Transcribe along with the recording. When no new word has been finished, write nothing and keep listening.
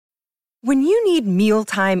When you need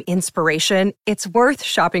mealtime inspiration, it's worth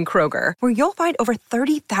shopping Kroger, where you'll find over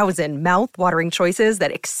 30,000 mouth-watering choices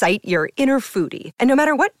that excite your inner foodie. And no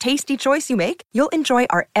matter what tasty choice you make, you'll enjoy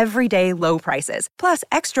our everyday low prices, plus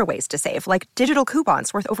extra ways to save, like digital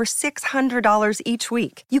coupons worth over $600 each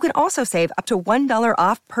week. You can also save up to $1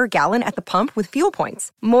 off per gallon at the pump with fuel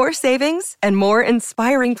points. More savings and more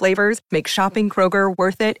inspiring flavors make shopping Kroger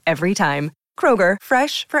worth it every time. Kroger,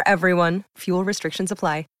 fresh for everyone. Fuel restrictions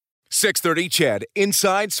apply. 630 CHED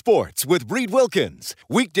Inside Sports with Reed Wilkins.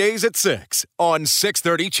 Weekdays at 6 on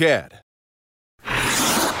 630 CHED.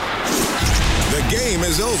 The game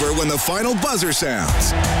is over when the final buzzer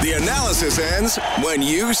sounds. The analysis ends when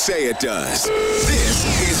you say it does.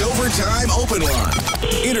 This is Overtime Open Line.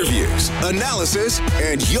 Interviews, analysis,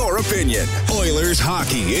 and your opinion. Oilers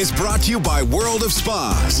hockey is brought to you by World of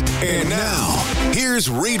Spas. And now, here's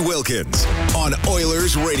Reed Wilkins on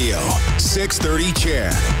Oilers Radio, 630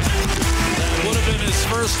 CHED. Would have been his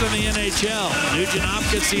first in the NHL. Nugent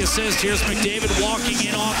Hopkins the assist. Here's McDavid walking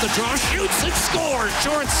in off the draw. Shoots and scores.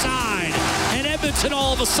 Short side. And Edmonton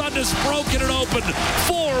all of a sudden is broken and open.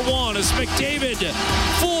 4-1 as McDavid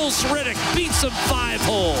fools Riddick. Beats him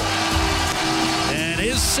 5-hole. And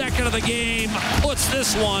his second of the game puts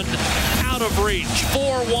this one out of reach.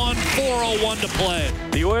 4-1, 4:01 to play.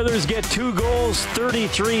 The Oilers get 2 goals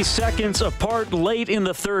 33 seconds apart late in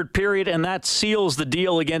the third period, and that seals the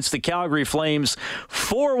deal against the Calgary Flames.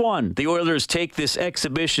 4-1. The Oilers take this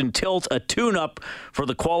exhibition tilt, a tune-up for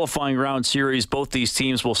the qualifying round series. Both these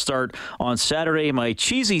teams will start on Saturday. My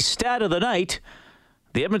cheesy stat of the night,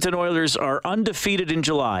 the Edmonton Oilers are undefeated in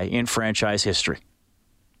July in franchise history.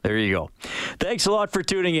 There you go. Thanks a lot for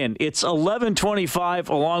tuning in. It's 11:25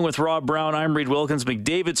 along with Rob Brown. I'm Reed Wilkins.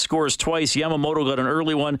 McDavid scores twice. Yamamoto got an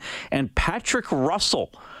early one. And Patrick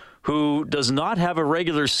Russell, who does not have a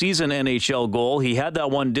regular season NHL goal. He had that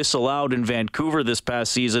one disallowed in Vancouver this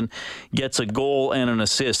past season. Gets a goal and an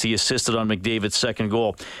assist. He assisted on McDavid's second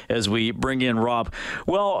goal as we bring in Rob.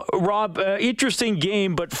 Well, Rob, interesting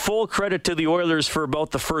game, but full credit to the Oilers for about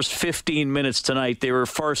the first 15 minutes tonight. They were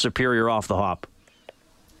far superior off the hop.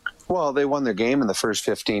 Well, they won their game in the first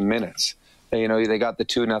 15 minutes. They got the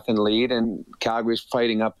 2-0 lead, and Calgary's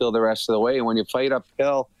fighting uphill the rest of the way. And when you fight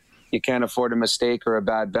uphill, you can't afford a mistake or a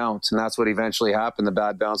bad bounce. And that's what eventually happened, the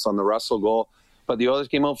bad bounce on the Russell goal. But the Oilers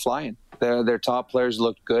came out flying. Their top players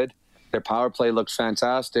looked good. Their power play looked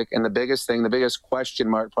fantastic. And the biggest question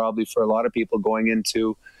mark probably for a lot of people going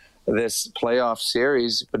into this playoff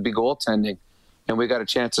series would be goaltending. And we got a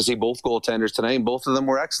chance to see both goaltenders tonight, and both of them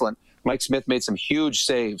were excellent. Mike Smith made some huge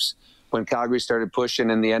saves when Calgary started pushing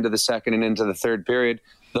in the end of the second and into the third period.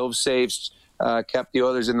 Those saves kept the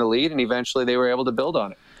Oilers in the lead, and eventually they were able to build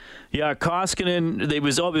on it. Yeah, Koskinen, it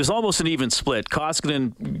was almost an even split.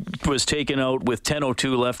 Koskinen was taken out with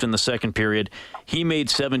 10:02 left in the second period. He made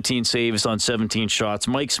 17 saves on 17 shots.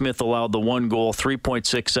 Mike Smith allowed the one goal,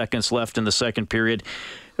 3.6 seconds left in the second period.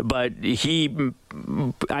 But he,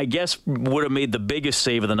 I guess, would have made the biggest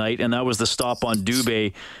save of the night, and that was the stop on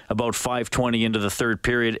Dubé about 5:20 into the third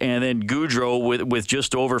period. And then Gaudreau, with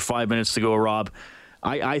just over 5 minutes to go, Rob,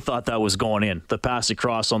 I thought that was going in. The pass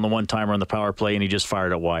across on the one-timer on the power play, and he just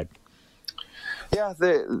fired it wide. Yeah,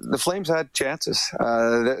 the Flames had chances.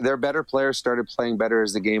 Their better players started playing better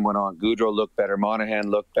as the game went on. Gaudreau looked better. Monahan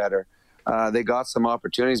looked better. They got some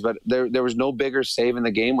opportunities, but there was no bigger save in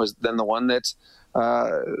the game than the one that's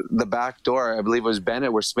the back door, I believe it was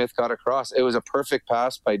Bennett, where Smith got across. It was a perfect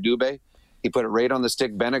pass by Dubé. He put it right on the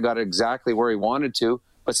stick. Bennett got it exactly where he wanted to,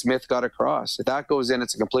 but Smith got across. If that goes in,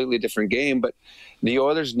 it's a completely different game. But the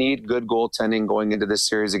Oilers need good goaltending going into this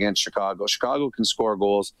series against Chicago. Chicago can score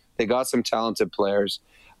goals. They got some talented players.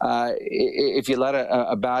 If you let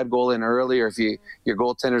a bad goal in early, or if your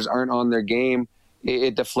goaltenders aren't on their game,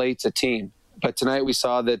 it deflates a team. But tonight we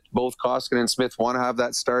saw that both Koskinen and Smith want to have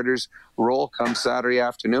that starter's role come Saturday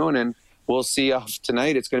afternoon, and we'll see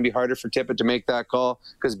tonight. It's going to be harder for Tippett to make that call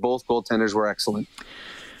because both goaltenders were excellent.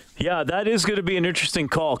 Yeah, that is going to be an interesting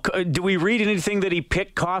call. Do we read anything that he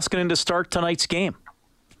picked Koskinen to start tonight's game?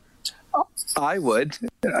 I would.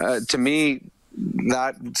 To me,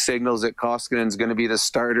 that signals that Koskinen's going to be the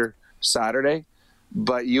starter Saturday.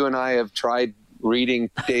 But you and I have tried reading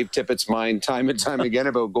Dave Tippett's mind time and time again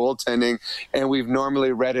about goaltending, and we've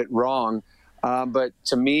normally read it wrong. But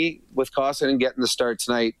to me, with Koskinen getting the start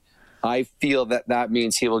tonight, I feel that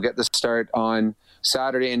means he will get the start on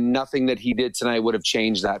Saturday, and nothing that he did tonight would have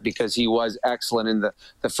changed that, because he was excellent in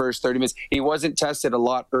the first 30 minutes. He wasn't tested a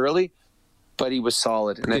lot early, but he was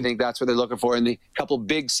solid, and I think that's what they're looking for. And the couple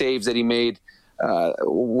big saves that he made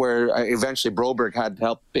where eventually Broberg had to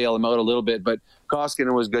help bail him out a little bit. But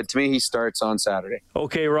Koskinen was good. To me, he starts on Saturday.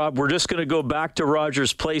 Okay, Rob, we're just going to go back to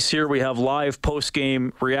Rogers Place here. We have live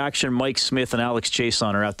post-game reaction. Mike Smith and Alex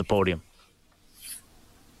Chiasson are at the podium.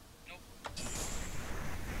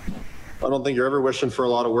 I don't think you're ever wishing for a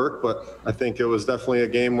lot of work, but I think it was definitely a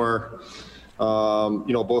game where,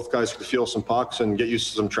 both guys could feel some pucks and get used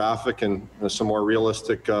to some traffic and some more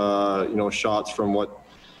realistic, shots from what,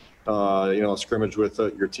 scrimmage with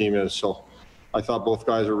your team is. So I thought both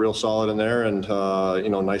guys were real solid in there and,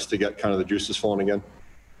 nice to get kind of the juices flowing again.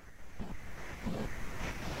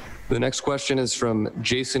 The next question is from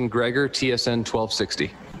Jason Gregor, TSN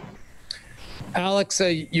 1260. Alex,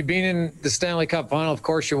 you've been in the Stanley Cup final. Of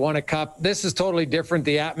course, you won a cup. This is totally different,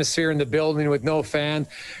 the atmosphere in the building with no fans.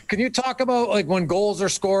 Can you talk about, like, when goals are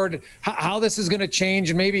scored, how this is going to change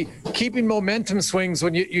and maybe keeping momentum swings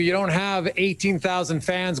when you don't have 18,000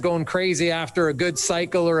 fans going crazy after a good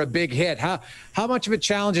cycle or a big hit? How much of a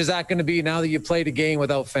challenge is that going to be now that you played a game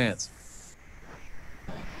without fans?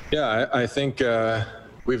 Yeah, I think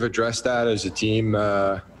we've addressed that as a team.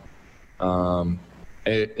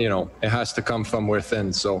 It has to come from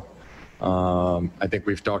within. So I think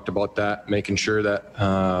we've talked about that, making sure that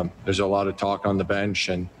there's a lot of talk on the bench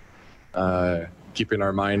and keeping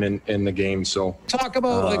our mind in the game. So talk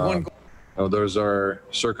about those are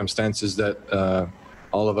circumstances that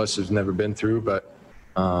all of us have never been through. But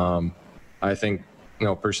I think,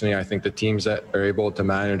 personally, I think the teams that are able to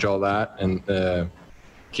manage all that and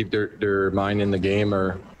keep their mind in the game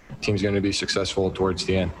are teams going to be successful towards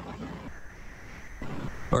the end.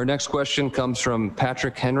 Our next question comes from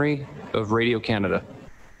Patrick Henry of Radio Canada.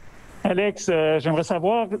 Alex, j'aimerais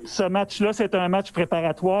savoir, ce match-là, c'est un match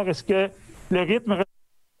préparatoire. Est-ce que le rythme...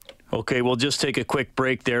 Okay, we'll just take a quick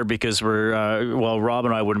break there because Rob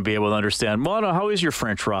and I wouldn't be able to understand. Mono, how is your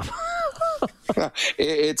French, Rob?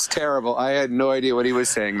 It's terrible. I had no idea what he was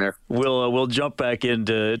saying there. We'll jump back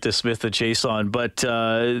into Smith and Chiasson, but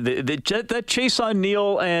that Chiasson,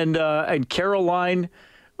 Neil, and Caroline,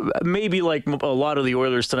 maybe like a lot of the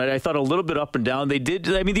Oilers tonight, I thought a little bit up and down.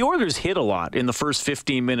 The Oilers hit a lot in the first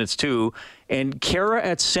 15 minutes too. And Kara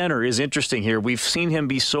at center is interesting here. We've seen him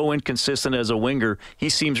be so inconsistent as a winger. He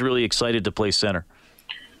seems really excited to play center.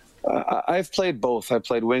 I've played both. I've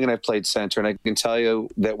played wing and I've played center. And I can tell you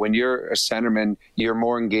that when you're a centerman, you're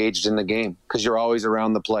more engaged in the game because you're always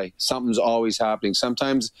around the play. Something's always happening.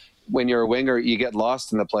 Sometimes when you're a winger, you get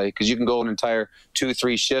lost in the play because you can go an entire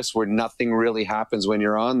 2-3 shifts where nothing really happens when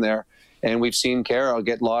you're on there. And we've seen Carroll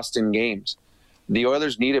get lost in games. The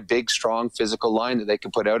Oilers need a big, strong, physical line that they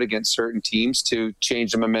can put out against certain teams to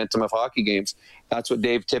change the momentum of hockey games. That's what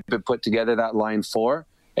Dave Tippett put together that line for.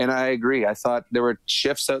 And I agree. I thought there were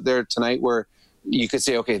shifts out there tonight where you could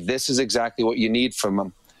say, okay, this is exactly what you need from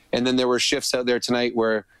them. And then there were shifts out there tonight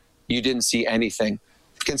where you didn't see anything.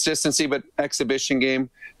 Consistency, but exhibition game.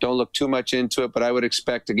 Don't look too much into it, but I would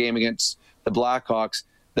expect a game against the Blackhawks.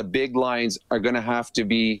 The big lines are going to have to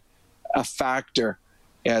be a factor.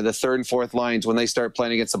 Yeah, the third and fourth lines, when they start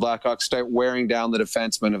playing against the Blackhawks, start wearing down the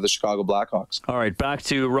defensemen of the Chicago Blackhawks. All right, back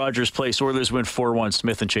to Rogers Place. Oilers win 4-1.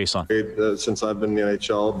 Smith and Chiasson. Since I've been in the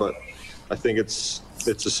NHL, but I think it's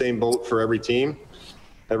the same boat for every team.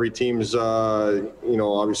 Every team's,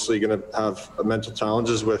 obviously going to have mental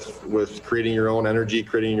challenges with creating your own energy,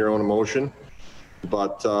 creating your own emotion.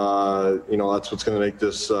 But, that's what's going to make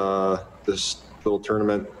this little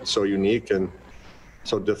tournament so unique and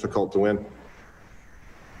so difficult to win.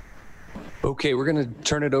 Okay, we're going to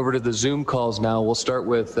turn it over to the Zoom calls now. We'll start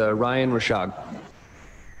with Ryan Rashag.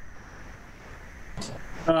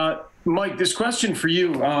 Mike, this question for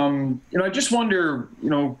you. I just wonder,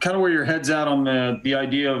 kind of where your head's at on the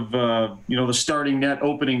idea of, the starting net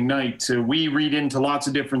opening night. We read into lots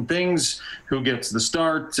of different things, who gets the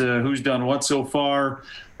start, who's done what so far.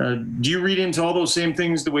 Do you read into all those same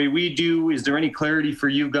things the way we do? Is there any clarity for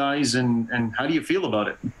you guys, and how do you feel about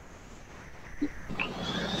it?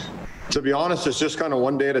 To be honest, it's just kind of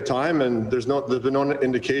one day at a time, and there's been no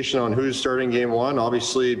indication on who's starting game one.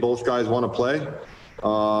 Obviously, both guys want to play.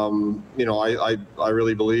 I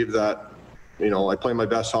really believe that, I play my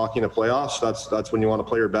best hockey in the playoffs. That's when you want to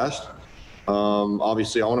play your best.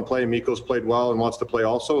 Obviously, I want to play. Mikko's played well and wants to play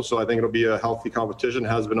also, so I think it'll be a healthy competition.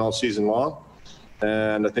 Has been all season long,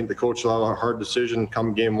 and I think the coach will have a hard decision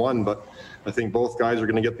come game one. But I think both guys are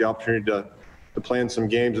going to get the opportunity to play in some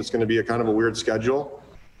games. It's going to be a kind of a weird schedule.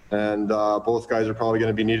 And both guys are probably going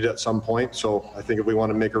to be needed at some point. So I think if we want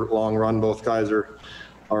to make a long run, both guys are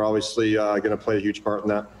obviously going to play a huge part in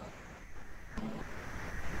that.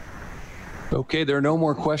 Okay, there are no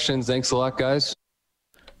more questions. Thanks a lot, guys.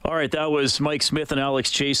 All All right, that was Mike Smith and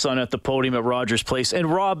Alex Chiasson at the podium at Rogers Place.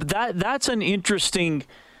 And Rob, that's an interesting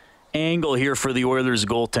angle here for the Oilers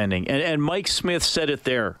goaltending. And Mike Smith said it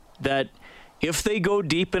there, that if they go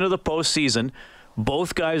deep into the postseason,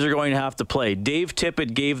 both guys are going to have to play. Dave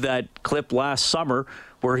Tippett gave that clip last summer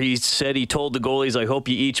where he said he told the goalies, I hope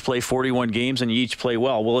you each play 41 games and you each play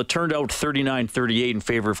well. Well, it turned out 39-38 in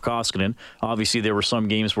favor of Koskinen. Obviously, there were some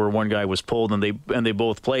games where one guy was pulled and they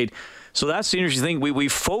both played. So that's the interesting thing. We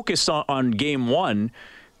focused on game one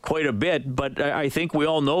quite a bit, but I think we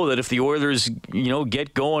all know that if the Oilers,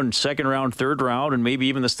 get going second round, third round, and maybe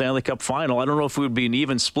even the Stanley Cup final, I don't know if it would be an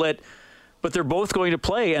even split, but they're both going to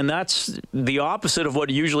play, and that's the opposite of what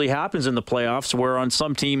usually happens in the playoffs, where on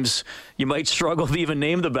some teams you might struggle to even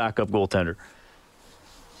name the backup goaltender.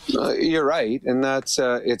 You're right, and that's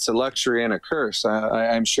it's a luxury and a curse.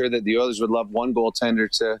 I'm sure that the Oilers would love one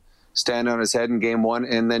goaltender to stand on his head in game one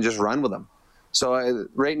and then just run with him. So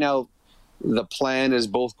right now, the plan is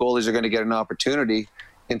both goalies are going to get an opportunity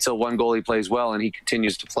until one goalie plays well and he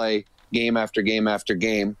continues to play game after game after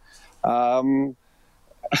game. I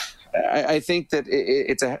think that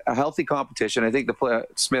it's a healthy competition. I think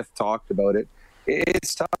Smith talked about it.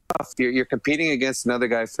 It's tough. You're competing against another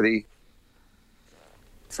guy for the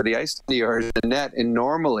ice or the net, and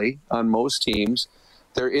normally on most teams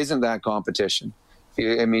there isn't that competition.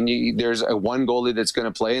 I mean, there's one goalie that's going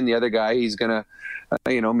to play, and the other guy, he's going to,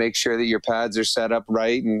 make sure that your pads are set up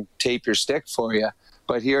right and tape your stick for you.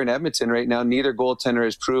 But here in Edmonton right now, neither goaltender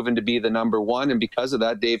has proven to be the number one, and because of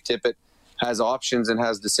that, Dave Tippett has options and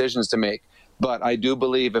has decisions to make. But I do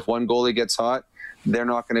believe if one goalie gets hot, they're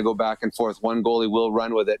not going to go back and forth. One goalie will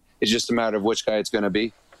run with it. It's just a matter of which guy it's going to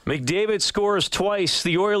be. McDavid scores twice.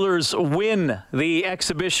 The Oilers win the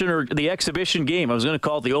exhibition game. I was going to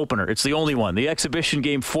call it the opener. It's the only one. The exhibition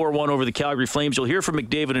game 4-1 over the Calgary Flames. You'll hear from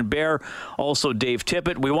McDavid and Bear, also Dave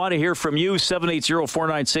Tippett. We want to hear from you.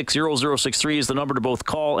 780-496-0063 is the number to both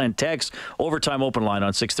call and text. Overtime open line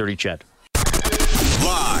on 630 CHED.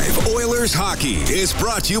 Live Oilers hockey is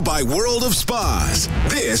brought to you by World of Spas.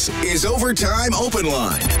 This is Overtime Open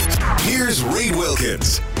Line. Here's Reed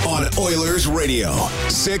Wilkins on Oilers Radio,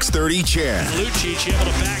 630 CHED. Lucic able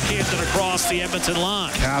to backhand it across the Edmonton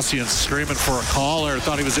line. Cassian screaming for a call there.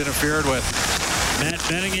 Thought he was interfered with. Matt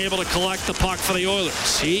Benning able to collect the puck for the Oilers.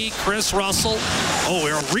 Chris Russell.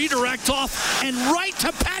 A redirect off and right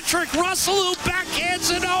to Patrick Russell, who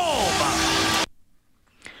backhands it home.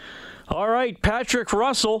 All right, Patrick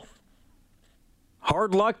Russell.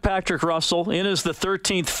 Hard luck, Patrick Russell. In as the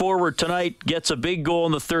 13th forward tonight. Gets a big goal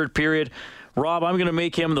in the third period. Rob, I'm going to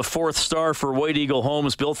make him the fourth star for White Eagle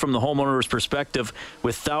Homes, built from the homeowner's perspective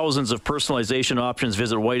with thousands of personalization options.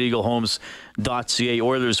 Visit whiteeaglehomes.ca.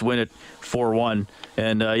 Oilers win it 4-1.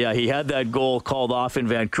 And, he had that goal called off in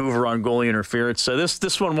Vancouver on goalie interference. So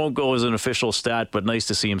this one won't go as an official stat, but nice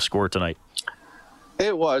to see him score tonight.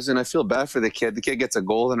 It was, and I feel bad for the kid. The kid gets a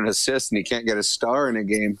goal and an assist, and he can't get a star in a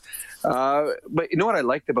game. But you know what I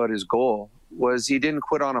liked about his goal was he didn't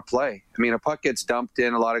quit on a play. I mean, a puck gets dumped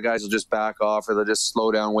in, a lot of guys will just back off or they'll just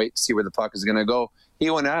slow down, wait to see where the puck is going to go. He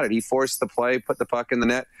went at it. He forced the play, put the puck in the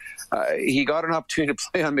net. He got an opportunity to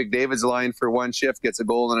play on McDavid's line for one shift, gets a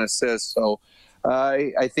goal and an assist. So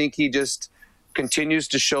I think he just continues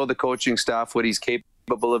to show the coaching staff what he's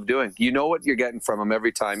capable of doing. You know what you're getting from him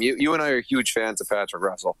every time. You and I are huge fans of Patrick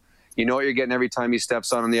Russell. You know what you're getting every time he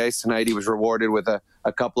steps on the ice. Tonight he was rewarded with a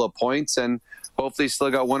couple of points, and hopefully he's still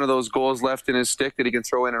got one of those goals left in his stick that he can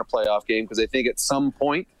throw in a playoff game, because I think at some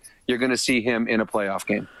point you're going to see him in a playoff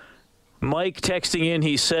game. Mike texting in,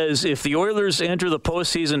 he says, if the Oilers enter the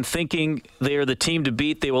postseason thinking they are the team to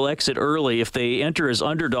beat, they will exit early. If they enter as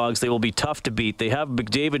underdogs, they will be tough to beat. They have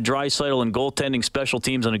McDavid, Draisaitl, and goaltending, special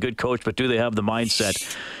teams, and a good coach, but do they have the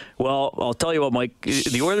mindset? Well, I'll tell you what, Mike,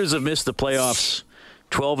 the Oilers have missed the playoffs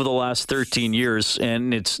 12 of the last 13 years,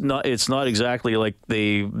 and it's not exactly like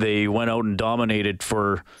they went out and dominated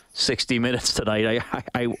for 60 minutes tonight.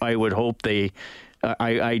 I would hope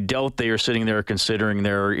I doubt they are sitting there considering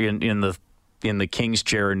they're in the King's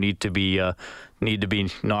chair and need to be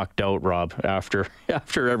knocked out, Rob, after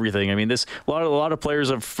everything. I mean, a lot of players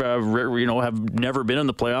have never been in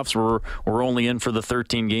the playoffs. We're only in for the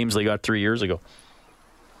 13 games they got 3 years ago.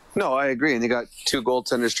 No, I agree. And you got two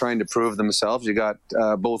goaltenders trying to prove themselves. You got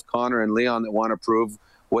both Connor and Leon that want to prove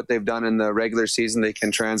what they've done in the regular season. They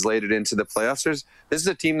can translate it into the playoffs. This is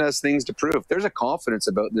a team that has things to prove. There's a confidence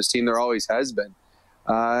about this team. There always has been.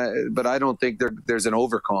 But I don't think there's an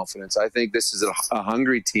overconfidence. I think this is a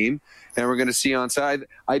hungry team, and we're going to see on side.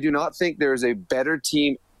 I do not think there's a better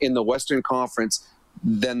team in the Western Conference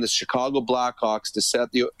than the Chicago Blackhawks to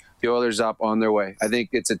set the Oilers up on their way. I think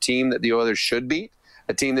it's a team that the Oilers should beat.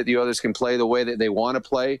 a team that the others can play the way that they want to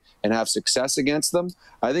play and have success against them.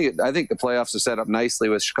 I think the playoffs are set up nicely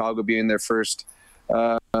with Chicago being their first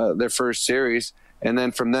series. And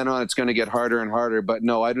then from then on, it's going to get harder and harder. But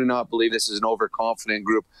no, I do not believe this is an overconfident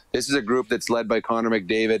group. This is a group that's led by Connor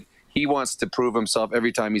McDavid. He wants to prove himself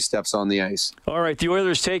every time he steps on the ice. All right, the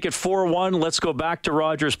Oilers take it 4-1. Let's go back to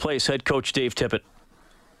Rogers Place. Head coach Dave Tippett.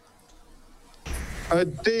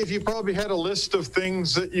 Dave, you probably had a list of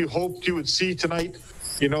things that you hoped you would see tonight.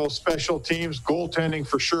 You know, special teams, goaltending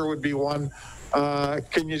for sure would be one.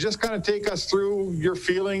 Can you just kind of take us through your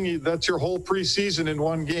feeling? That's your whole preseason in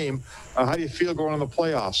one game. How do you feel going on the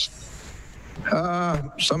playoffs?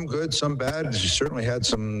 Some good, some bad. You certainly had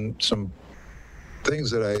some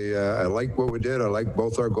things that I liked what we did. I liked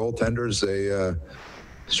both our goaltenders. They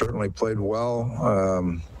certainly played well.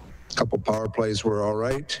 A couple power plays were all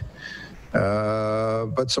right,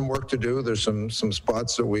 but some work to do. There's some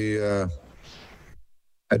spots that we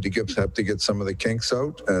have to get some of the kinks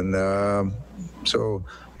out, and so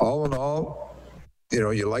all in all, you know,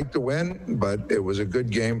 you like to win, but it was a good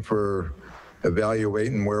game for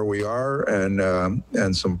evaluating where we are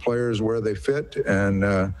and some players where they fit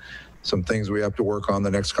and some things we have to work on the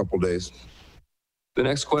next couple of days. The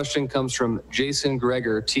next question comes from Jason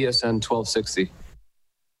Gregor, TSN 1260.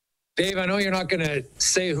 Dave, I know you're not going to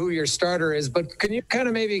say who your starter is, but can you kind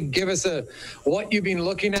of maybe give us what you've been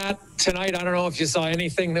looking at tonight? I don't know if you saw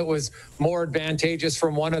anything that was more advantageous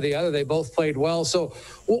from one or the other. They both played well. So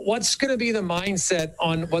what's going to be the mindset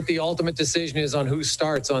on what the ultimate decision is on who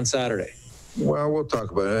starts on Saturday? Well, we'll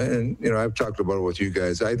talk about it. And, you know, I've talked about it with you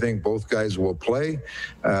guys. I think both guys will play.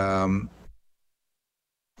 You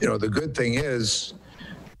know, the good thing is,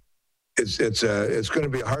 it's going to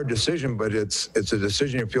be a hard decision, but it's a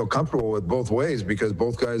decision you feel comfortable with both ways because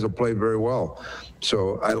both guys have played very well.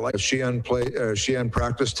 So I like Sheehan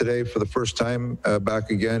practice today for the first time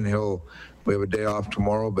back again. We have a day off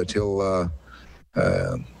tomorrow, but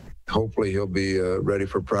hopefully he'll be ready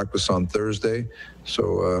for practice on Thursday.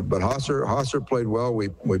 So, but Hosser played well. We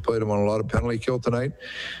played him on a lot of penalty kill tonight.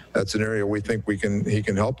 That's an area we think he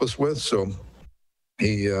can help us with. So.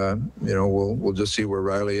 We'll just see where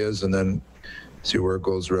Riley is and then see where it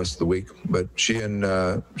goes the rest of the week. But Sheehan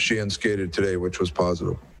skated today, which was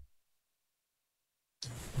positive.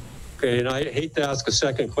 Okay, and I hate to ask a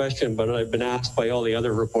second question, but I've been asked by all the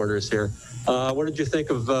other reporters here. What did you think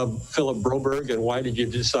of Philip Broberg, and why did you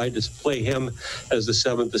decide to play him as the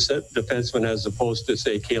seventh defenseman as opposed to,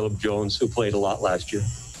 say, Caleb Jones, who played a lot last year?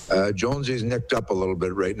 Jonesy's nicked up a little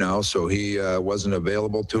bit right now, so he wasn't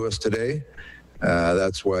available to us today.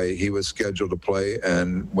 That's why he was scheduled to play.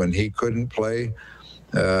 And when he couldn't play,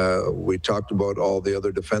 we talked about all the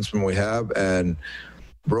other defensemen we have. And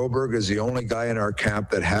Broberg is the only guy in our camp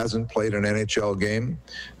that hasn't played an NHL game.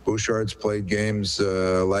 Bouchard's played games.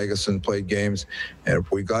 Lagesson played games. And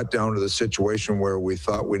if we got down to the situation where we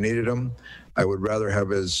thought we needed him, I would rather have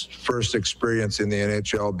his first experience in the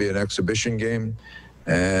NHL be an exhibition game.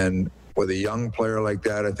 And with a young player like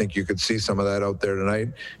that, I think you could see some of that out there tonight.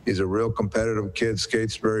 He's a real competitive kid,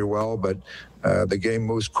 skates very well, but the game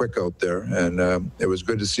moves quick out there. And it was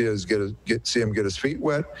good to see him get his feet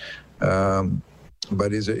wet.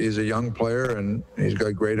 But he's a young player and he's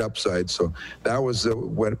got great upside. So that was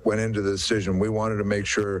what went into the decision. We wanted to make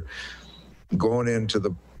sure going into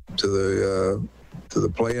the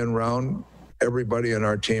play-in round, everybody in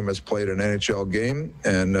our team has played an NHL game,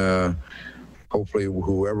 and hopefully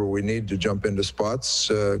whoever we need to jump into spots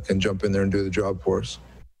can jump in there and do the job for us.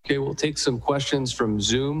 Okay, we'll take some questions from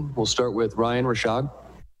Zoom. We'll start with Ryan Rashad.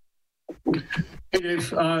 Hey,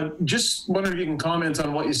 Dave. Just wondering if you can comment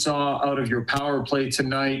on what you saw out of your power play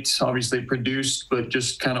tonight. Obviously produced, but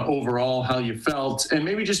just kind of overall how you felt. And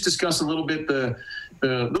maybe just discuss a little bit the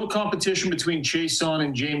little competition between Chiasson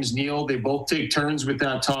and James Neal. They both take turns with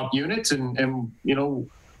that top unit and you know,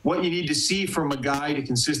 what you need to see from a guy to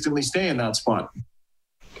consistently stay in that spot.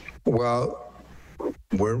 Well,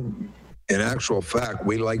 in actual fact,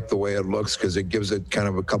 we like the way it looks because it gives it kind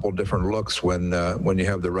of a couple different looks when you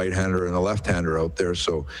have the right-hander and the left-hander out there.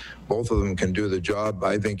 So both of them can do the job,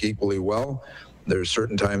 I think, equally well. There's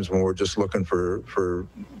certain times when we're just looking for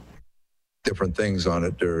different things on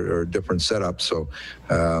it or different setups. So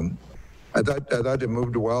I thought it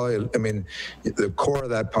moved well. I mean, the core of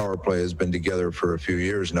that power play has been together for a few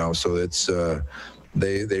years now, so it's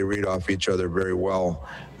they read off each other very well.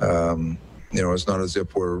 You know, it's not as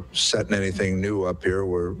if we're setting anything new up here.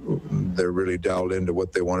 They're really dialed into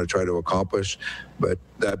what they want to try to accomplish. But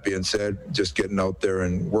that being said, just getting out there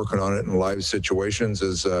and working on it in live situations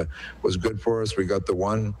was good for us. We got the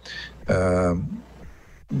one.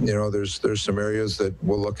 there's some areas that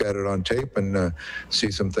we'll look at it on tape and see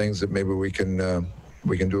some things that maybe we can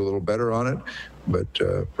do a little better on it. But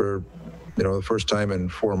for the first time in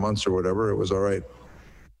 4 months or whatever, it was all right.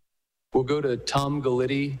 We'll go to Tom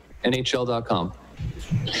Galiti, NHL.com.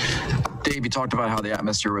 Dave, you talked about how the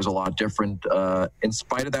atmosphere was a lot different. In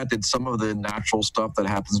spite of that, did some of the natural stuff that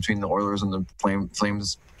happens between the Oilers and the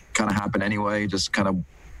Flames kind of happen anyway? Just kind of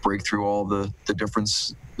break through all the different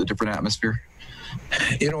atmosphere?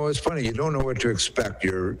 It's funny. You don't know what to expect.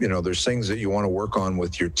 There's things that you want to work on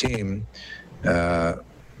with your team.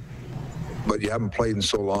 But you haven't played in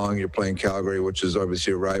so long. You're playing Calgary, which is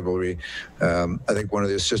obviously a rivalry. I think one of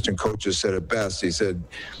the assistant coaches said it best. He said,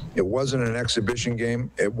 it wasn't an exhibition game.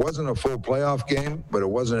 It wasn't a full playoff game, but it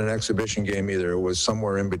wasn't an exhibition game either. It was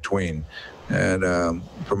somewhere in between. And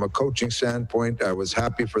from a coaching standpoint, I was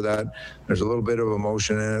happy for that. There's a little bit of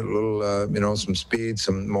emotion in it, a little, some speed,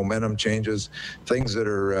 some momentum changes, things that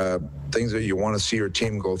you want to see your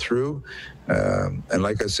team go through. And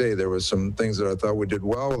like I say, there was some things that I thought we did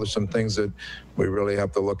well. There's some things that we really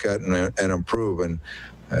have to look at and improve. And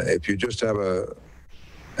if you just have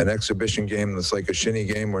an exhibition game that's like a shinny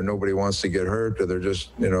game where nobody wants to get hurt, or they're just,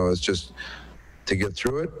 it's just to get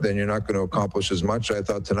through it, then you're not going to accomplish as much. I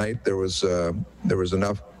thought tonight there was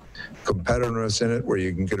enough competitiveness in it where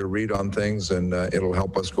you can get a read on things, and it'll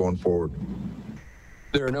help us going forward.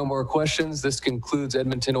 There are no more questions. This concludes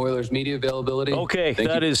Edmonton Oilers media availability. Okay,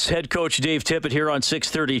 that is head coach Dave Tippett here on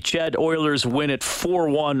 630 CHED. Oilers win it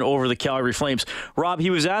 4-1 over the Calgary Flames. Rob, he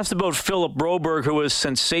was asked about Philip Broberg, who was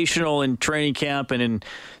sensational in training camp and in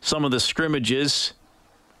some of the scrimmages.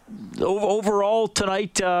 Overall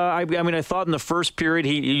tonight, I thought in the first period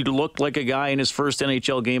he looked like a guy in his first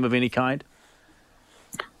NHL game of any kind.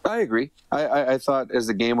 I agree. I thought as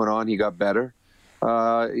the game went on, he got better.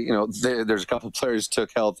 There's a couple of players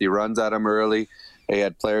took healthy runs at him early. They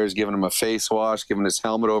had players giving him a face wash, giving his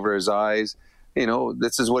helmet over his eyes.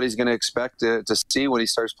 This is what he's going to expect to see when he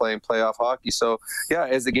starts playing playoff hockey. So, yeah,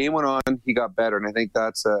 as the game went on, he got better, and I think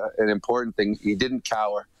that's an important thing. He didn't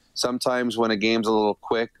cower. Sometimes when a game's a little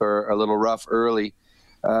quick or a little rough early,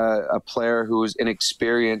 a player who's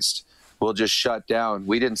inexperienced will just shut down.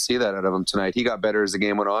 We didn't see that out of him tonight. He got better as the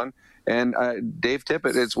game went on. And Dave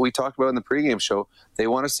Tippett, we talked about in the pregame show, they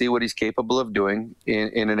want to see what he's capable of doing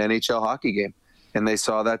in an NHL hockey game. And they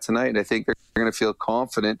saw that tonight. And I think they're going to feel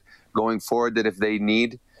confident going forward that if they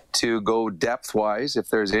need to go depth-wise, if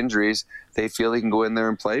there's injuries, they feel he can go in there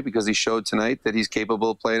and play because he showed tonight that he's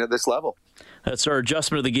capable of playing at this level. That's our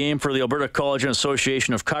adjustment of the game for the Alberta College and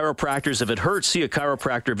Association of Chiropractors. If it hurts, see a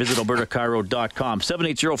chiropractor. Visit albertachiro.com.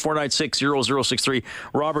 780-496-0063.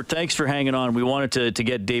 Robert, thanks for hanging on. We wanted to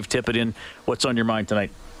get Dave Tippett in. What's on your mind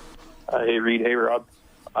tonight? Hey, Reed. Hey, Rob.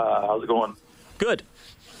 How's it going? Good.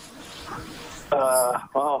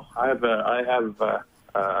 Well, I have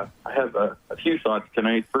a few thoughts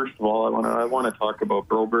tonight. First of all, I want to talk about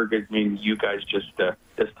Broberg. I mean, you guys just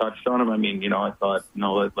touched on him. I mean, I thought,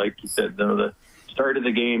 like you said, the start of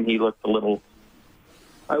the game, he looked a little,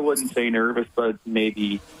 I wouldn't say nervous, but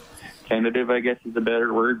maybe tentative, I guess is a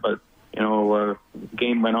better word. But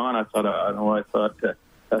game went on. I thought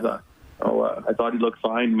he looked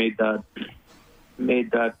fine. Made that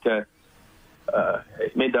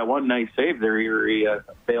one nice save there. He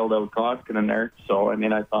bailed out Koskinen there. So, I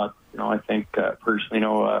mean, I thought, I think personally,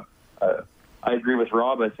 I agree with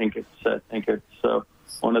Rob. I think it's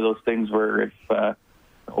one of those things where if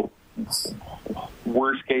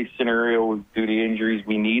worst case scenario due to injuries,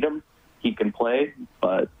 we need him, he can play.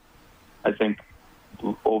 But I think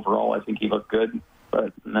overall, I think he looked good.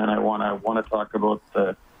 But then I want to talk about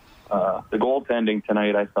the goaltending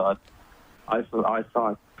tonight. I thought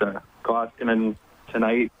Koskinen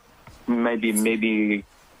tonight maybe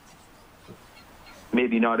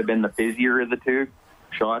not have been the busier of the two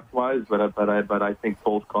shots wise, but I think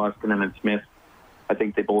both Koskinen and Smith, I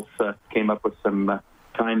think they both came up with some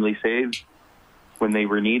timely saves when they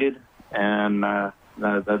were needed, and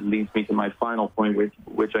that leads me to my final point,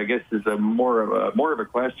 which I guess is more of a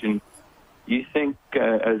question. Do you think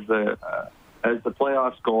as the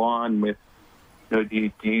playoffs go on, with do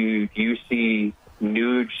you see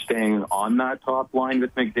Nuge staying on that top line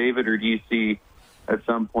with McDavid, or do you see at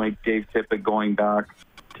some point Dave Tippett going back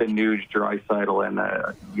to Nuge, Draisaitl, and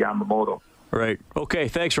Yamamoto? Right. Okay.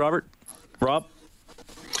 Thanks, Robert. Rob?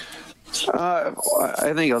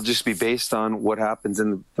 I think it'll just be based on what happens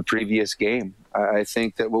in the previous game. I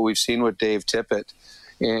think that what we've seen with Dave Tippett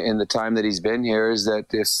in the time that he's been here is that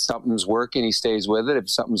if something's working, he stays with it. If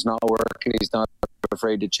something's not working, he's not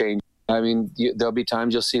afraid to change. I mean, there'll be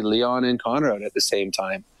times you'll see Leon and Connor out at the same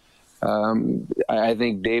time. I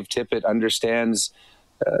think Dave Tippett understands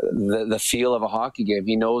the feel of a hockey game.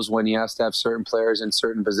 He knows when he has to have certain players in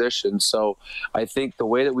certain positions. So I think the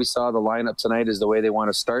way that we saw the lineup tonight is the way they want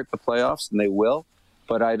to start the playoffs, and they will.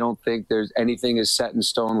 But I don't think there's anything is set in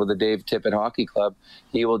stone with the Dave Tippett Hockey Club.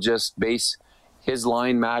 He will just base his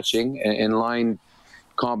line matching and line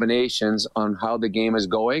combinations on how the game is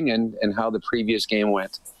going and how the previous game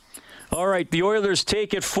went. All right, the Oilers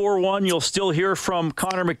take it 4-1. You'll still hear from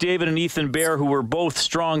Connor McDavid and Ethan Bear, who were both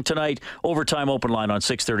strong tonight. Overtime open line on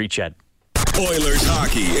 630 CHED. Oilers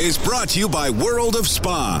hockey is brought to you by World of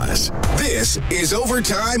Spas. This is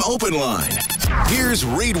Overtime Open Line. Here's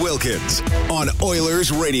Reed Wilkins on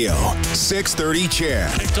Oilers Radio, 630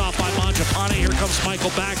 CHED. Picked off by Mangiapane. Here comes Michael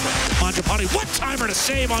Backlund. Mangiapane, one-timer to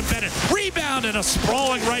save on Bennett. Rebound and a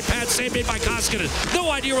sprawling right pad save made by Koskinen.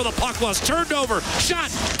 No idea where the puck was. Turned over.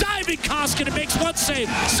 Shot. Diving Koskinen makes one save.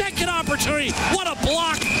 Second opportunity. What a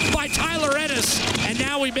block by Tyler Ennis. And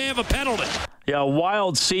now we may have a penalty. Yeah,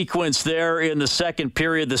 wild sequence there in the second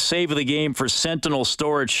period. The save of the game for Sentinel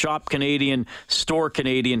Storage. Shop Canadian, Store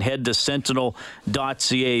Canadian. Head to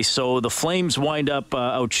sentinel.ca. So the Flames wind up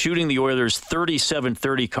out shooting the Oilers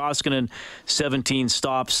 37-30. Koskinen, 17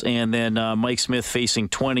 stops, and then Mike Smith facing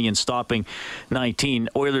 20 and stopping 19.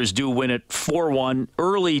 Oilers do win it 4-1.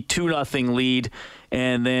 Early 2-0 lead,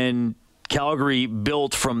 and then Calgary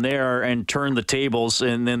built from there and turned the tables,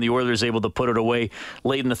 and then the Oilers able to put it away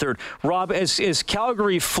late in the third. Rob, as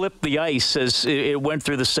Calgary flipped the ice as it went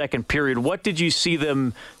through the second period, what did you see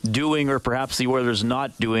them doing, or perhaps the Oilers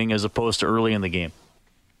not doing, as opposed to early in the game?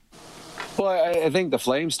 Well, I think the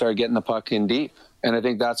Flames started getting the puck in deep, and I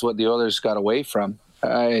think that's what the Oilers got away from.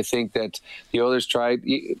 I think that the Oilers tried.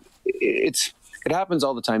 It happens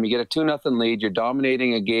all the time. You get a 2-0 lead, you're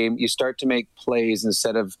dominating a game, you start to make plays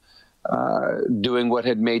instead of doing what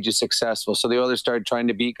had made you successful. So the Oilers started trying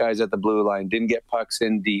to beat guys at the blue line, didn't get pucks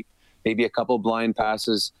in deep, maybe a couple blind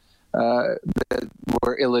passes that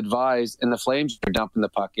were ill-advised, and the Flames were dumping the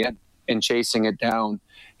puck in and chasing it down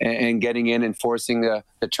and getting in and forcing the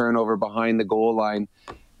turnover behind the goal line.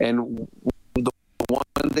 And the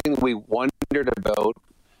one thing we wondered about,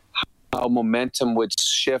 how momentum would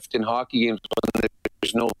shift in hockey games when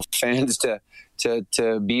there's no fans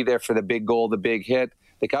to be there for the big goal, the big hit.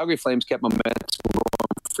 The Calgary Flames kept momentum going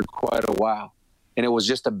for quite a while, and it was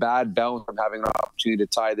just a bad bounce from having an opportunity to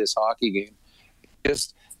tie this hockey game.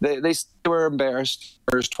 They were embarrassed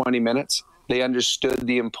first 20 minutes. They understood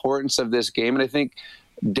the importance of this game, and I think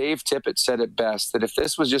Dave Tippett said it best, that if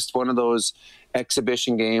this was just one of those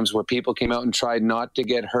exhibition games where people came out and tried not to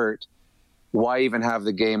get hurt, why even have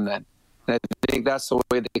the game then? And I think that's the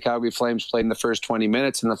way the Calgary Flames played in the first 20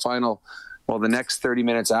 minutes. In the final, the next 30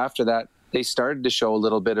 minutes after that, they started to show a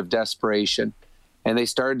little bit of desperation, and they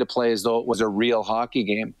started to play as though it was a real hockey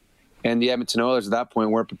game. And the Edmonton Oilers at that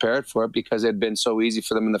point weren't prepared for it because it had been so easy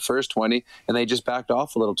for them in the first 20, and they just backed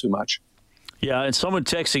off a little too much. Yeah, and someone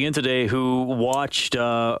texting in today who watched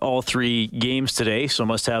all three games today, so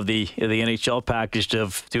must have the NHL package to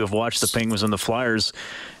have watched the Penguins and the Flyers,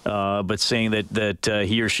 but saying that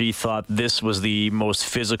he or she thought this was the most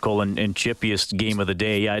physical and chippiest game of the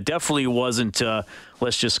day. Yeah, it definitely wasn't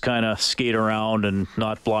let's just kind of skate around and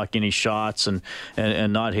not block any shots and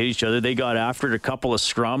not hit each other. They got after it, a couple of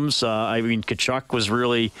scrums. Tkachuk was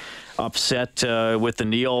really upset with the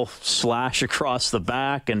Neal slash across the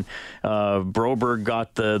back, and Broberg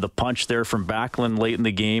got the punch there from Backlund late in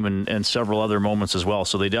the game, and several other moments as well.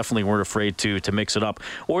 So they definitely weren't afraid to mix it up.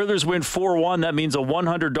 Oilers win 4-1. That means a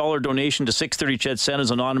 $100 donation to 630 CHED Santa's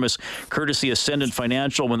Anonymous, courtesy Ascendant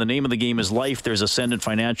Financial. When the name of the game is life, there's Ascendant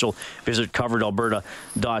Financial. Visit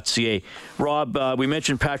coveredalberta.ca. Rob, we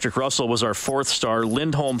mentioned Patrick Russell was our fourth star,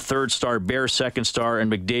 Lindholm third star, Bear second star,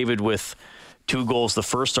 and McDavid with 2 goals the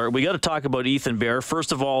first start. We got to talk about Ethan Bear.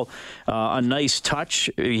 First of all, a nice touch.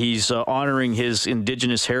 He's honoring his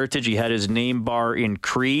Indigenous heritage. He had his name bar in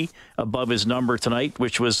Cree above his number tonight,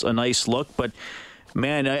 which was a nice look. But,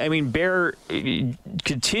 man, I mean, Bear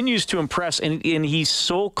continues to impress, and he's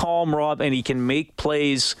so calm, Rob, and he can make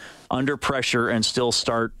plays under pressure and still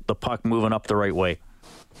start the puck moving up the right way.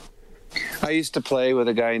 I used to play with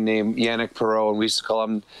a guy named Yannick Perreault, and we used to call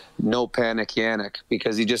him No Panic Yannick,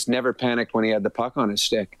 because he just never panicked when he had the puck on his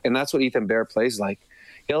stick. And that's what Ethan Bear plays like.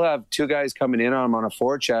 He'll have 2 guys coming in on him on a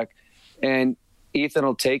forecheck, and Ethan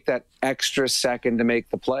will take that extra second to make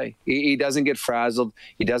the play. He doesn't get frazzled.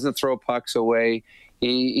 He doesn't throw pucks away.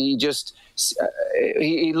 He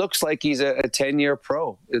looks like he's a 10-year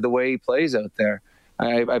pro, the way he plays out there.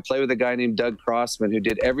 I play with a guy named Doug Crossman who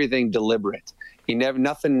did everything deliberate.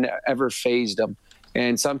 Nothing ever fazed him.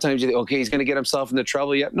 And sometimes you think, okay, he's going to get himself into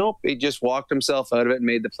trouble. Yet, nope, he just walked himself out of it and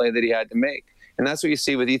made the play that he had to make. And that's what you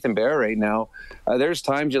see with Ethan Bear right now. There's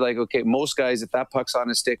times you're like, okay, most guys, if that puck's on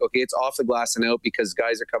his stick, okay, it's off the glass and out because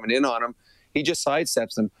guys are coming in on him. He just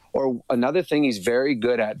sidesteps them. Or another thing he's very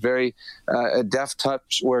good at, very a deft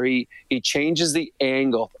touch, where he changes the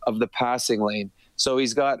angle of the passing lane. So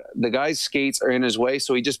he's got the guy's skates are in his way,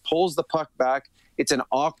 so he just pulls the puck back. It's an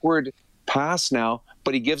awkward pass now,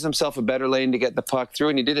 but he gives himself a better lane to get the puck through.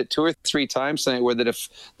 And he did it 2 or 3 times tonight where the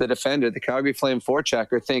defender, the Calgary Flame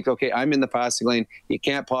forechecker, think, okay, I'm in the passing lane. You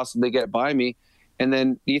can't possibly get by me. And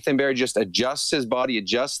then Ethan Bear just adjusts his body,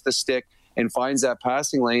 adjusts the stick, and finds that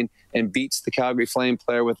passing lane and beats the Calgary Flame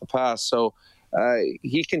player with the pass. So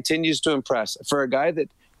he continues to impress. For a guy that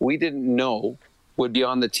we didn't know would be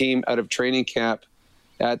on the team out of training camp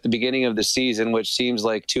at the beginning of the season, which seems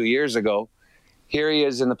like 2 years ago, here he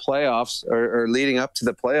is in the playoffs or leading up to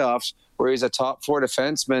the playoffs where he's a top 4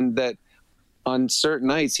 defenseman that on certain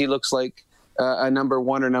nights he looks like a number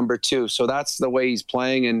 1 or number 2. So that's the way he's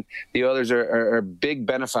playing, and the Oilers are big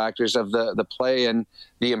benefactors of the play and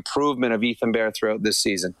the improvement of Ethan Bear throughout this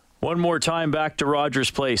season. One more time back to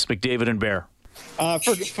Rogers Place, McDavid and Bear.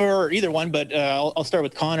 For either one, but I'll start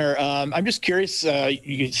with Connor. I'm just curious,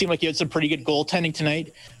 you seem like you had some pretty good goaltending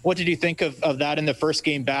tonight. What did you think of that in the first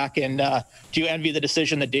game back, and do you envy the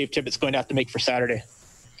decision that Dave Tippett's going to have to make for Saturday?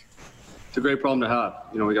 It's a great problem to have.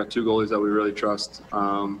 We got 2 goalies that we really trust.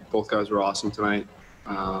 Both guys were awesome tonight.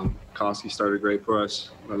 Koski started great for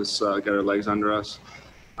us, let us get our legs under us.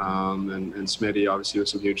 And Smitty obviously with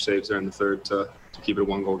some huge saves there in the third to keep it a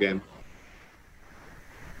 1-goal game.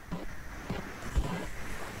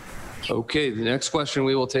 Okay, the next question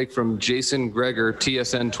we will take from Jason Gregor,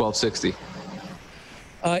 TSN 1260.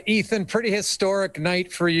 Ethan, pretty historic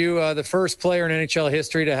night for you. The first player in NHL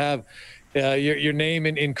history to have your name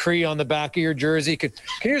in Cree on the back of your jersey. Can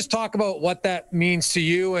you just talk about what that means to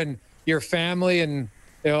you and your family and,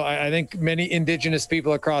 I think many Indigenous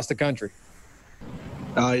people across the country?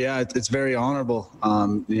 Yeah, it's very honorable.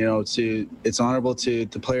 It's honorable to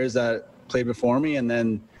the players that played before me, and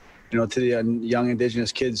then, to the young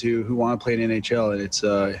Indigenous kids who want to play in NHL. And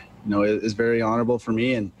it's very honorable for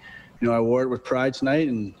me. And, I wore it with pride tonight,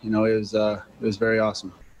 and, it was very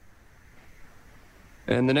awesome.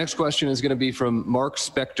 And the next question is going to be from Mark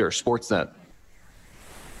Spector, Sportsnet.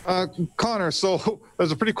 Connor, so it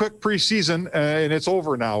was a pretty quick preseason, and it's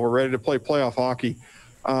over now. We're ready to play playoff hockey.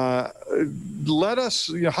 Let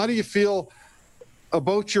us, how do you feel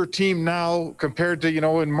about your team now compared to,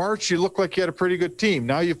 in March, you looked like you had a pretty good team.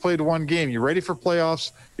 Now you've played 1 game. You're ready for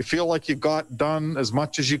playoffs. You feel like you got done as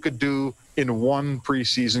much as you could do in 1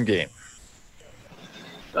 preseason game.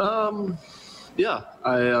 Yeah,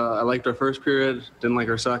 I liked our first period, didn't like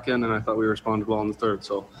our second, and I thought we responded well in the third.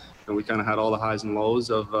 So we kind of had all the highs and lows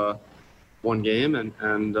of 1 game, and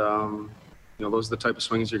those are the type of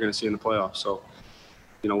swings you're going to see in the playoffs. So,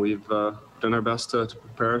 we've done our best to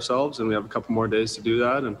prepare ourselves, and we have a couple more days to do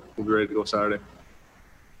that, and we'll be ready to go Saturday.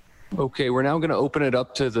 Okay, we're now going to open it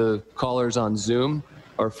up to the callers on Zoom.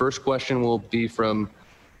 Our first question will be from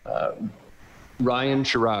Ryan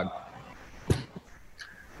Chirag.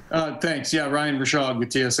 Thanks. Yeah, Ryan Rashog with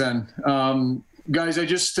TSN. Guys, I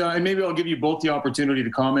just, and maybe I'll give you both the opportunity to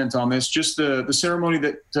comment on this. Just the ceremony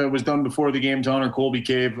that was done before the game to honor Colby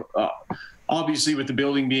Cave, obviously with the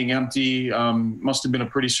building being empty, must have been a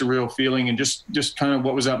pretty surreal feeling. And just kind of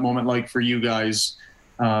what was that moment like for you guys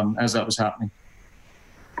as that was happening?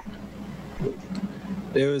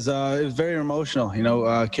 It was very emotional.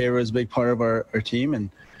 Cave was a big part of our team, and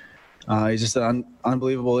he's just an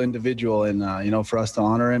unbelievable individual. And, for us to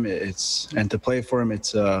honor him, and to play for him,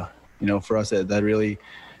 it's, for us, that really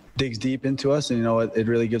digs deep into us. And, it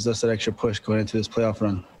really gives us that extra push going into this playoff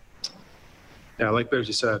run. Yeah, like Bears,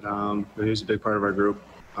 you said, he was a big part of our group.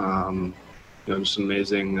 Just an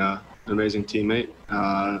amazing teammate,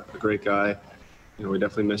 a great guy. We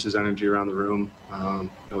definitely miss his energy around the room.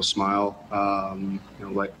 Smile,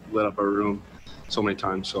 lit up our room so many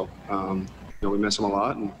times. So, we miss him a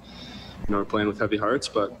lot, and we're playing with heavy hearts,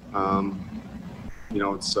 but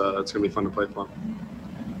it's going to be fun to play for him.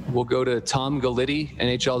 We'll go to Tom Galitti,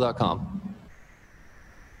 NHL.com.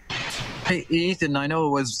 Hey, Ethan, I know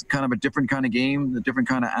it was kind of a different kind of game, a different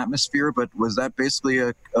kind of atmosphere, but was that basically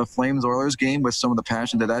a Flames-Oilers game with some of the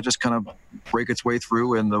passion? Did that just kind of break its way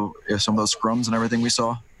through in some of those scrums and everything we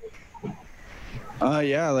saw?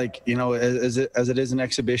 Yeah, as it is an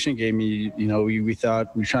exhibition game, we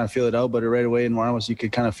thought we were trying to feel it out, but right away in Marmos, you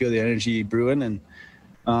could kind of feel the energy brewing, and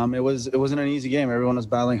it wasn't an easy game. Everyone was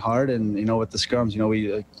battling hard, and with the scrums,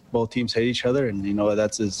 we both teams hate each other, and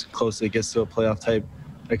that's as close as it gets to a playoff type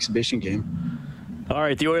exhibition game. All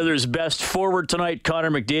right, the Oilers' best forward tonight, Connor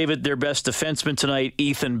McDavid. Their best defenseman tonight,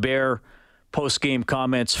 Ethan Bear. post-game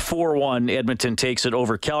comments. 4-1, Edmonton takes it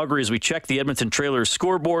over Calgary. As we check the Edmonton Trailers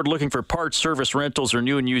scoreboard, looking for parts, service, rentals, or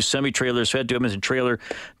new and used semi-trailers, head to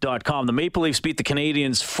EdmontonTrailer.com. The Maple Leafs beat the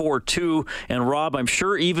Canadiens 4-2. And Rob, I'm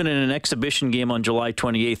sure even in an exhibition game on July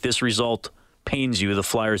 28th, this result pains you. The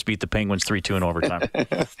Flyers beat the Penguins 3-2 in overtime.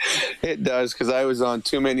 It does, because I was on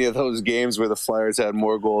too many of those games where the Flyers had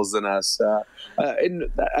more goals than us.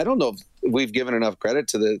 And I don't know if we've given enough credit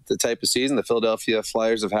to the type of season the Philadelphia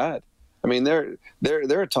Flyers have had. I mean, they're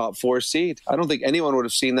a top 4 seed. I don't think anyone would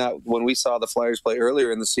have seen that when we saw the Flyers play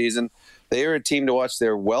earlier in the season. They are a team to watch.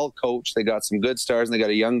 They're well coached. They got some good stars, and they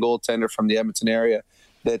got a young goaltender from the Edmonton area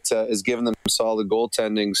that is giving them solid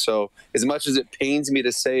goaltending. So as much as it pains me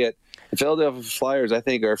to say it, the Philadelphia Flyers, I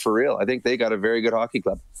think, are for real. I think they got a very good hockey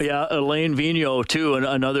club. Yeah, Alain Vigneault, too,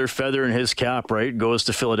 another feather in his cap, right? Goes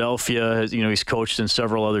to Philadelphia. You know, he's coached in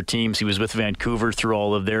several other teams. He was with Vancouver through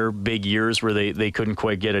all of their big years where they couldn't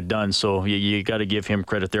quite get it done. So you got to give him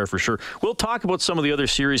credit there for sure. We'll talk about some of the other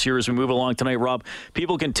series here as we move along tonight, Rob.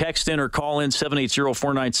 People can text in or call in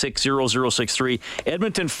 780-496-0063.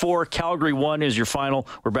 Edmonton 4, Calgary 1 is your final.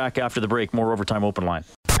 We're back after the break. More Overtime Open Line.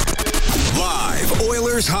 Live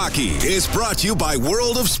Oilers hockey is brought to you by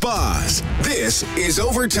World of Spas. This is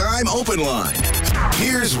Overtime Open Line.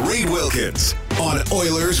 Here's Reed Wilkins on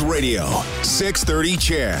Oilers Radio, 630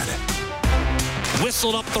 CHED.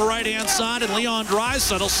 Whistled up the right-hand side, and Leon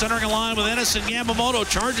Draisaitl centering a line with Ennis and Yamamoto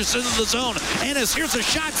charges into the zone. Ennis, here's a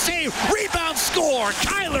shot, save, rebound, score.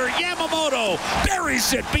 Kyler Yamamoto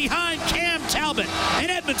buries it behind Cam Talbot,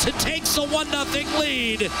 and Edmonton takes a 1-0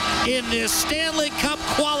 lead in this Stanley Cup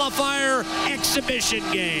qualifier exhibition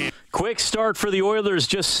game. Quick start for the Oilers,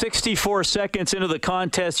 just 64 seconds into the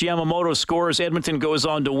contest. Yamamoto scores. Edmonton goes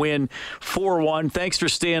on to win 4-1. Thanks for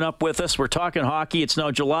staying up with us. We're talking hockey. It's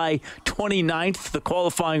now July 29th. The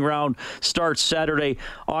qualifying round starts Saturday,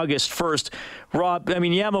 August 1st. Rob, I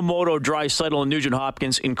mean, Yamamoto, Draisaitl, and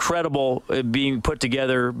Nugent-Hopkins, incredible being put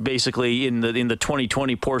together basically in the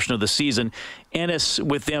 2020 portion of the season. Ennis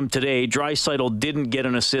with them today. Draisaitl didn't get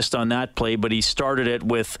an assist on that play, but he started it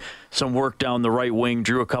with some work down the right wing,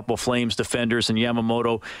 drew a couple Flames defenders, and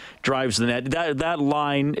Yamamoto drives the net. That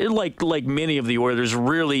line, like many of the Oilers,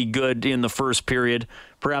 really good in the first period.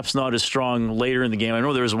 Perhaps not as strong later in the game. I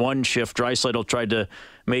know there was one shift. Draisaitl tried to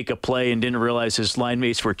make a play and didn't realize his line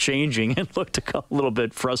mates were changing and looked a little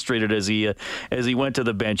bit frustrated as he went to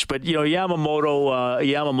the bench. But you know,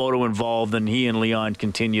 Yamamoto involved, and he and Leon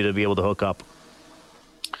continue to be able to hook up.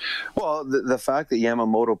 Well, the fact that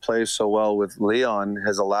Yamamoto plays so well with Leon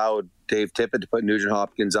has allowed Dave Tippett to put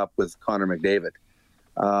Nugent-Hopkins up with Connor McDavid.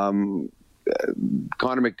 Connor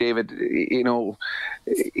McDavid, you know,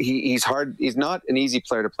 he's hard. He's not an easy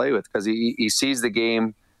player to play with because he sees the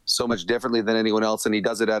game so much differently than anyone else, and he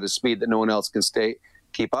does it at a speed that no one else can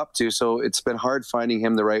keep up to. So it's been hard finding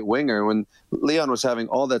him the right winger. When Leon was having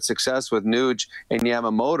all that success with Nuge and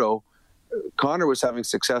Yamamoto, Connor was having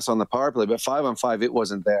success on the power play, but 5-on-5, it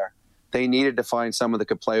wasn't there. They needed to find someone that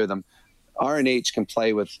could play with him. RNH can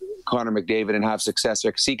play with Connor McDavid and have success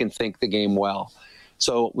because he can think the game well.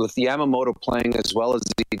 So with Yamamoto playing as well as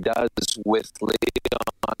he does with Leon,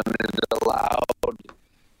 it allowed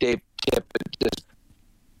Dave Tippett to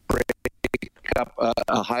break up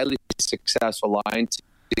a highly successful line to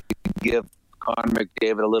give Connor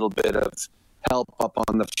McDavid a little bit of help up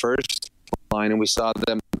on the first line, and we saw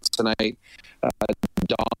them tonight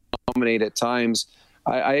dominate at times.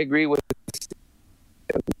 I agree with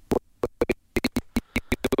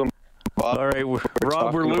all right,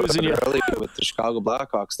 Rob, we're losing you early with the Chicago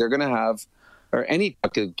Blackhawks. They're going to have, or any.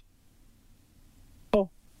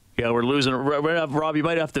 Yeah, we're losing. Rob, you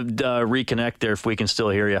might have to reconnect there if we can still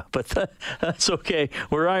hear you. But that's okay.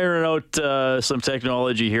 We're ironing out some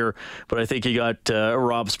technology here, but I think you got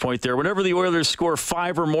Rob's point there. Whenever the Oilers score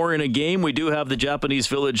 5 or more in a game, we do have the Japanese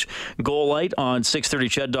Village Goal Light on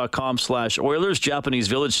 630ched.com/Oilers. Japanese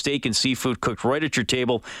Village steak and seafood cooked right at your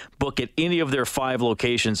table. Book at any of their 5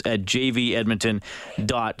 locations at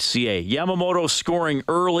jvedmonton.ca. Yamamoto scoring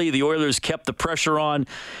early. The Oilers kept the pressure on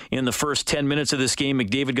in the first 10 minutes of this game.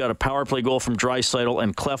 McDavid got a power play goal from Draisaitl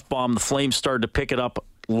and Klefbom. The Flames started to pick it up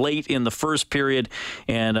late in the first period,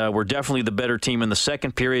 and we're definitely the better team in the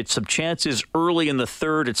second period. Some chances early in the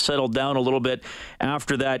third. It settled down a little bit.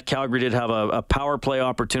 After that, Calgary did have a power play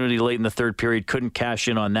opportunity late in the third period. Couldn't cash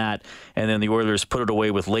in on that, and then the Oilers put it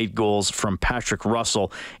away with late goals from Patrick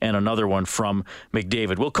Russell and another one from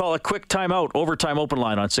McDavid. We'll call a quick timeout. Overtime Open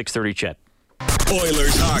Line on 630 CHED.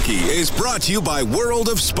 Oilers hockey is brought to you by World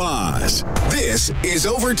of Spas. This is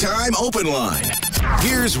Overtime Open Line.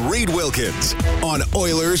 Here's Reed Wilkins on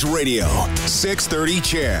Oilers Radio, 630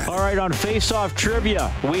 CHED. All right, on Face-Off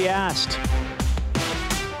Trivia, we asked,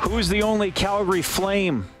 Who's the only Calgary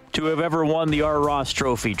Flame to have ever won the R. Ross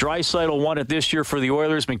Trophy? Draisaitl won it this year for the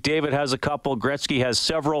Oilers. McDavid has a couple. Gretzky has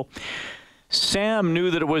several. Sam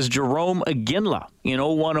knew that it was Jerome Iginla in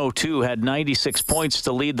 01-02, had 96 points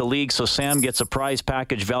to lead the league, so Sam gets a prize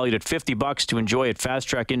package valued at $50 to enjoy at Fast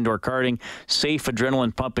Track Indoor Karting. Safe,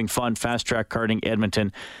 adrenaline-pumping fun,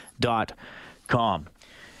 fasttrackkartingendmonton.com.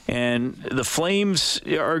 And the Flames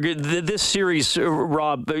are good. This series,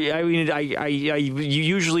 Rob, I mean, you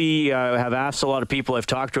usually have asked a lot of people I've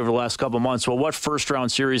talked to over the last couple of months, well, what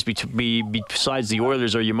first-round series besides the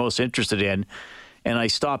Oilers are you most interested in? And I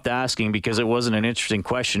stopped asking because it wasn't an interesting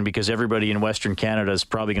question, because everybody in Western Canada is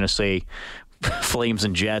probably going to say Flames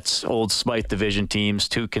and Jets, old Smythe Division teams,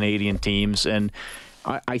 2 Canadian teams, and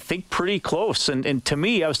I think pretty close. And to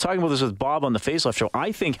me, I was talking about this with Bob on the Face-Off show,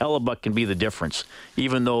 I think Hellebuck can be the difference,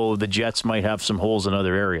 even though the Jets might have some holes in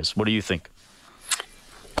other areas. What do you think?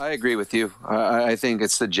 I agree with you. I think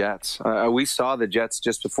it's the Jets. We saw the Jets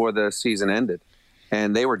just before the season ended,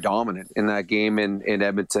 and they were dominant in that game in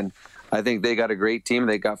Edmonton. I think they got a great team.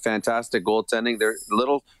 They got fantastic goaltending. They're a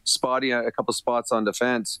little spotty, a couple spots on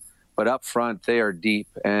defense, but up front, they are deep.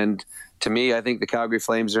 And to me, I think the Calgary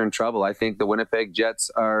Flames are in trouble. I think the Winnipeg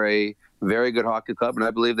Jets are a very good hockey club, and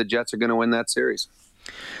I believe the Jets are going to win that series.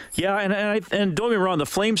 Yeah, and don't get me wrong, the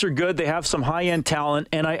Flames are good. They have some high-end talent,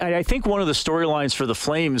 and I think one of the storylines for the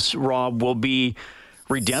Flames, Rob, will be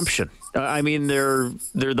redemption. I mean, they're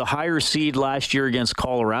the higher seed last year against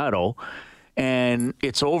Colorado, and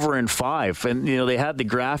it's over in 5. And, you know, they had the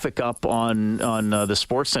graphic up on the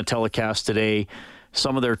Sportsnet telecast today.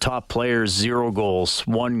 Some of their top players, 0 goals,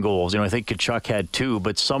 1 goal. You know, I think Tkachuk had 2,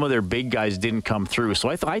 but some of their big guys didn't come through. So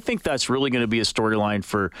I think that's really going to be a storyline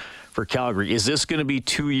for Calgary. Is this going to be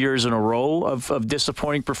 2 years in a row of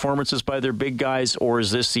disappointing performances by their big guys, or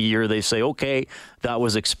is this the year they say, okay, that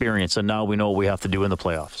was experience, and now we know what we have to do in the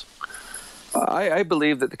playoffs? I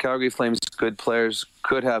believe that the Calgary Flames' good players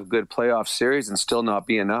could have good playoff series and still not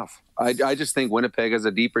be enough. I just think Winnipeg is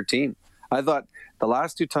a deeper team. I thought the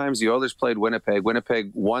last 2 times the Oilers played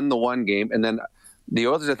Winnipeg won the one game, and then the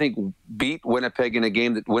Oilers, I think, beat Winnipeg in a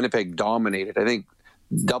game that Winnipeg dominated. I think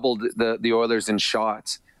doubled the Oilers in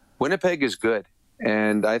shots. Winnipeg is good,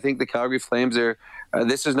 and I think the Calgary Flames are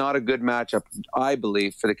this is not a good matchup, I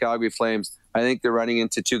believe, for the Calgary Flames. I think they're running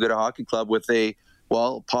into too good a hockey club with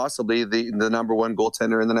possibly the number 1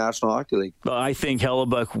 goaltender in the National Hockey League. I think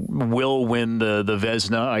Hellebuck will win the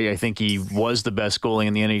Vezina. I think he was the best goalie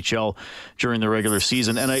in the NHL during the regular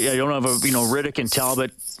season. And I don't have Rittich and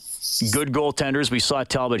Talbot, good goaltenders. We saw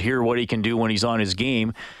Talbot here, what he can do when he's on his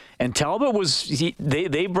game. And Talbot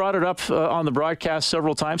they brought it up on the broadcast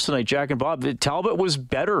several times tonight, Jack and Bob. Talbot was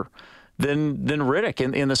better than Rittich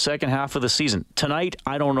in the second half of the season. Tonight,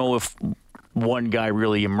 I don't know if one guy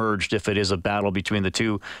really emerged, if it is a battle between the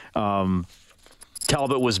two.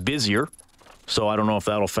 Talbot was busier, so I don't know if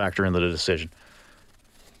that'll factor into the decision.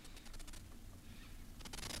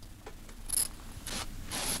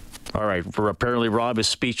 All right, apparently Rob is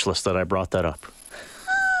speechless that I brought that up.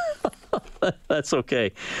 That's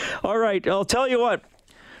okay. All right, I'll tell you what.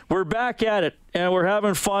 We're back at it, and we're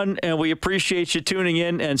having fun, and we appreciate you tuning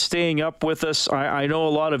in and staying up with us. I know a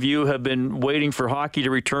lot of you have been waiting for hockey to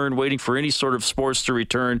return, waiting for any sort of sports to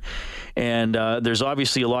return, and there's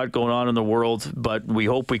obviously a lot going on in the world, but we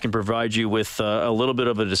hope we can provide you with a little bit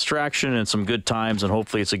of a distraction and some good times, and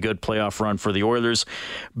hopefully it's a good playoff run for the Oilers.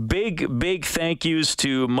 Big thank yous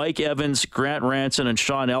to Mike Evans, Grant Ranson, and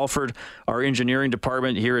Sean Elford, our engineering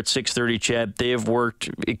department here at 630 CHED. They have worked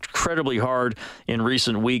incredibly hard in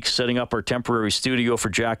recent weeks, setting up our temporary studio for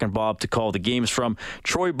Jack and Bob to call the games from.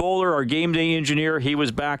 Troy Bowler, our game day engineer, he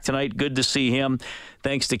was back tonight. Good to see him.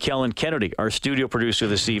 Thanks to Kellen Kennedy, our studio producer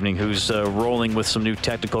this evening, who's rolling with some new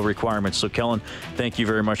technical requirements. So, Kellen, thank you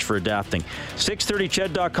very much for adapting.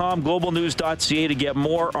 630ched.com, globalnews.ca to get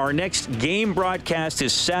more. Our next game broadcast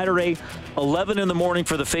is Saturday, 11 in the morning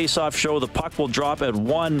for the Face-Off show. The puck will drop at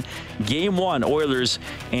 1, Game 1, Oilers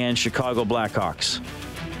and Chicago Blackhawks.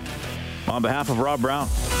 On behalf of Rob Brown,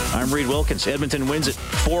 I'm Reed Wilkins. Edmonton wins it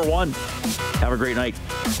 4-1. Have a great night.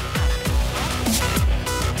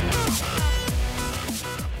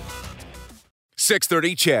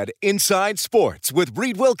 .630 CHED Inside Sports with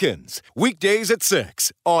Reed Wilkins. Weekdays at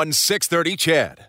 6 on 630 CHED.